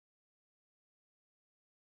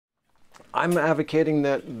I'm advocating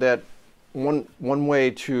that one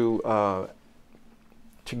way to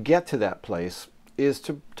get to that place is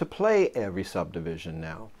to play every subdivision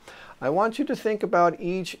now. I want you to think about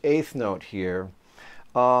each eighth note here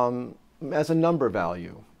as a number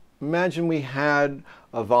value. Imagine we had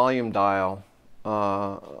a volume dial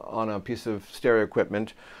on a piece of stereo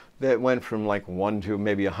equipment that went from like 1 to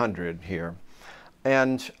maybe 100 here.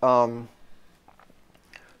 And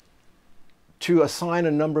to assign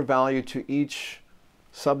a number value to each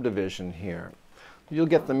subdivision here, you'll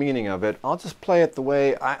get the meaning of it. I'll just play it the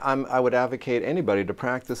way I would advocate anybody to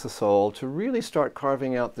practice the soul, to really start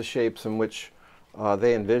carving out the shapes in which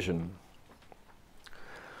they envision.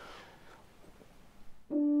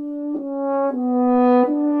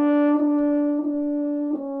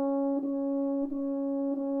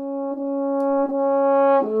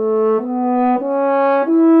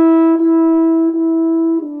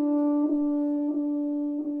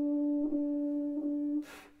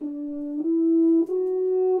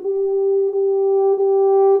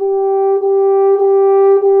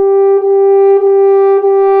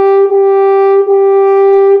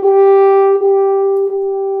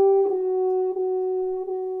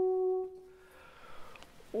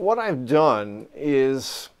 What I've done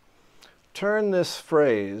is turn this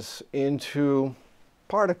phrase into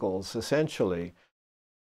particles, essentially.